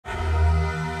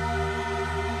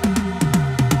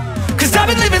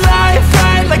been living life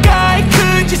right like I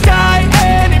could just die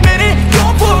any minute.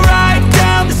 Going for a ride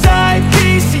down the side,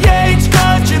 PCH,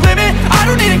 country limit. I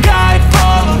don't need a guide,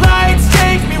 follow lights,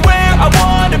 take me where I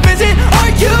wanna visit.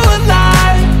 Are you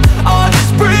alive? Or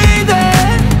just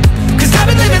breathing? Cause I've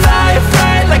been living life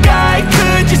right like I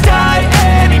could just die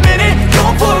any minute.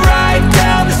 Going for a ride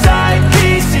down the side,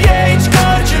 PCH,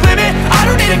 country limit. I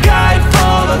don't need a guide,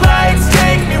 follow lights,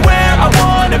 take me where I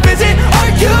wanna visit.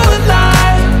 Are you alive?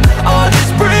 Or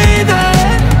just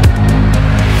breathing?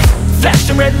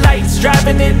 Flashing red lights,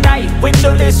 driving at night,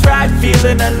 windowless ride,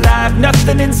 feeling alive.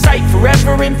 Nothing in sight,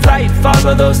 forever in flight.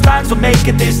 Follow those lines, we'll make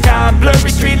it this time.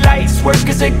 Blurry street lights, work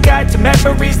as a guide to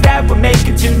memories that we're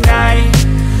making tonight.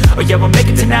 Oh yeah, we'll make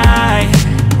it tonight.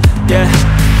 Yeah,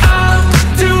 I'll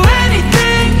do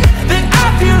anything that I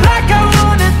feel like I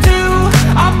wanna do.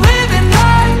 I'm living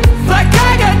life like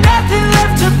I got nothing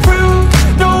left to prove.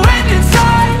 No end in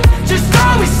sight, just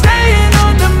always staying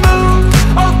on the move.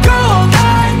 I'll go all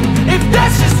night if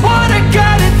that's just what I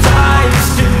gotta do.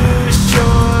 Life's too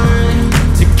short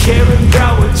to care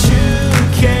about what you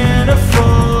can't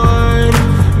afford.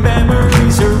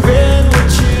 Memories are in what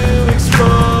you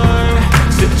explore,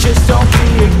 so just don't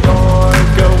be ignored.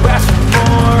 Go ask for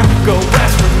more, go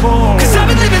ask for more. Cause I've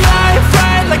been living life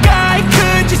right like I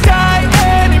could just die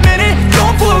any minute.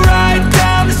 Going for a ride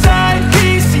down the side,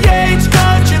 PCH,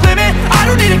 country limit. I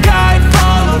don't need a guide,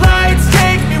 follow lights,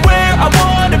 take me where I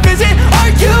wanna visit.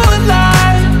 Are you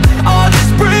alive? Or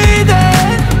just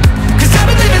breathing? Cause I've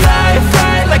been living life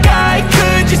right like I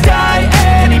could just die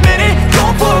any minute.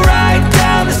 Going for a ride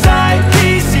down the side,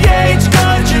 PCH,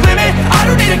 country limit. I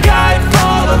don't need a guide,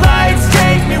 follow lights,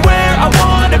 take me where I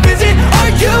wanna visit.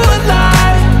 Are you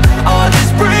alive? Or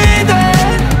just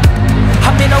breathing?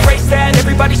 I'm in a race that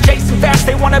everybody's chasing fast.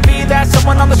 They wanna be that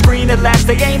someone on the screen at last.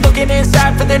 They ain't looking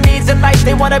inside for their needs in life.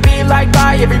 They wanna be liked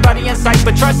by everybody in sight.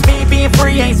 But trust me, being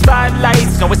free ain't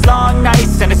spotlights. No, it's long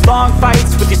nights and it's long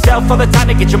fights with yourself all the time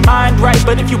to get your mind right.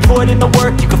 But if you put in the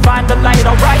work, you can find the light,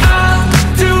 alright?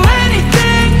 I'll do it.